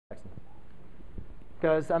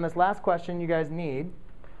Because on this last question, you guys need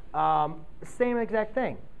same exact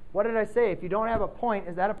thing. What did I say? If you don't have a point,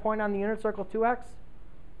 is that a point on the unit circle 2x?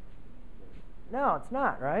 No, it's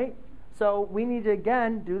not, right? So we need to,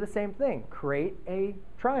 again, do the same thing. Create a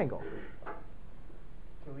triangle.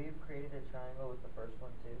 Can we have created a triangle with the first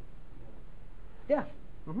one, too? Yeah.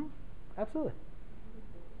 Absolutely.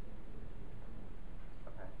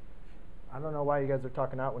 Okay. I don't know why you guys are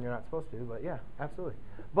talking out when you're not supposed to, but yeah, absolutely.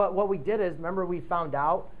 But what we did is, remember, we found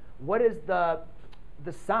out what is the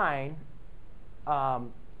sign. But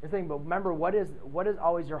remember, what is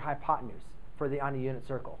always your hypotenuse for on a unit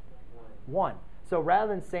circle? 1. So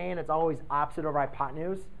rather than saying it's always opposite over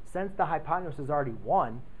hypotenuse, since the hypotenuse is already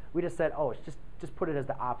 1, we just said, oh, it's just put it as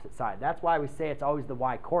the opposite side. That's why we say it's always the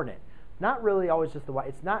y-coordinate. Not really always just the y.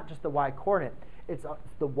 It's not just the y-coordinate. It's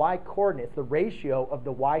the y-coordinate. It's the ratio of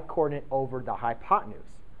the y-coordinate over the hypotenuse.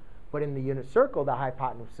 But in the unit circle, the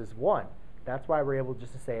hypotenuse is 1. That's why we're able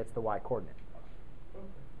just to say it's the y-coordinate.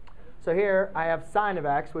 So here I have sine of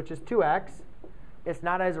x, which is 2x. It's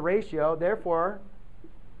not as a ratio. Therefore,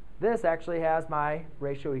 this actually has my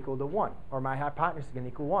ratio equal to 1, or my hypotenuse is going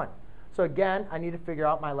to equal 1. So again, I need to figure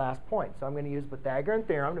out my last point. So I'm going to use Pythagorean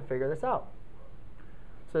theorem to figure this out.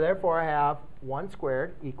 So therefore, I have 1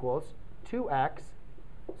 squared equals 2x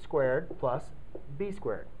squared plus b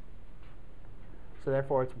squared. So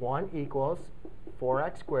therefore, it's 1 equals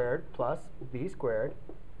 4x squared plus b squared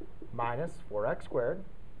minus 4x squared.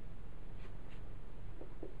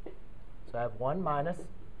 So I have 1 minus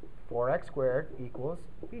 4x squared equals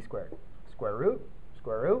b squared. Square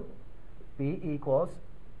root, b equals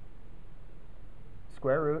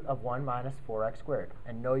square root of 1 minus 4x squared.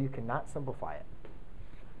 And no, you cannot simplify it.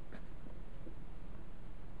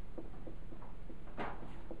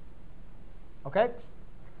 Okay?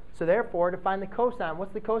 So therefore, to find the cosine,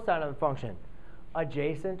 what's the cosine of the function?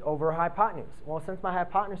 Adjacent over hypotenuse. Well, since my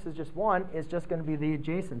hypotenuse is just 1, it's just going to be the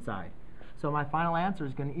adjacent side. So my final answer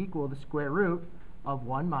is going to equal the square root of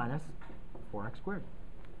 1 minus 4x squared.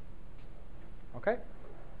 Okay?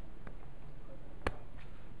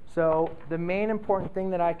 So the main important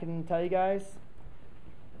thing that I can tell you guys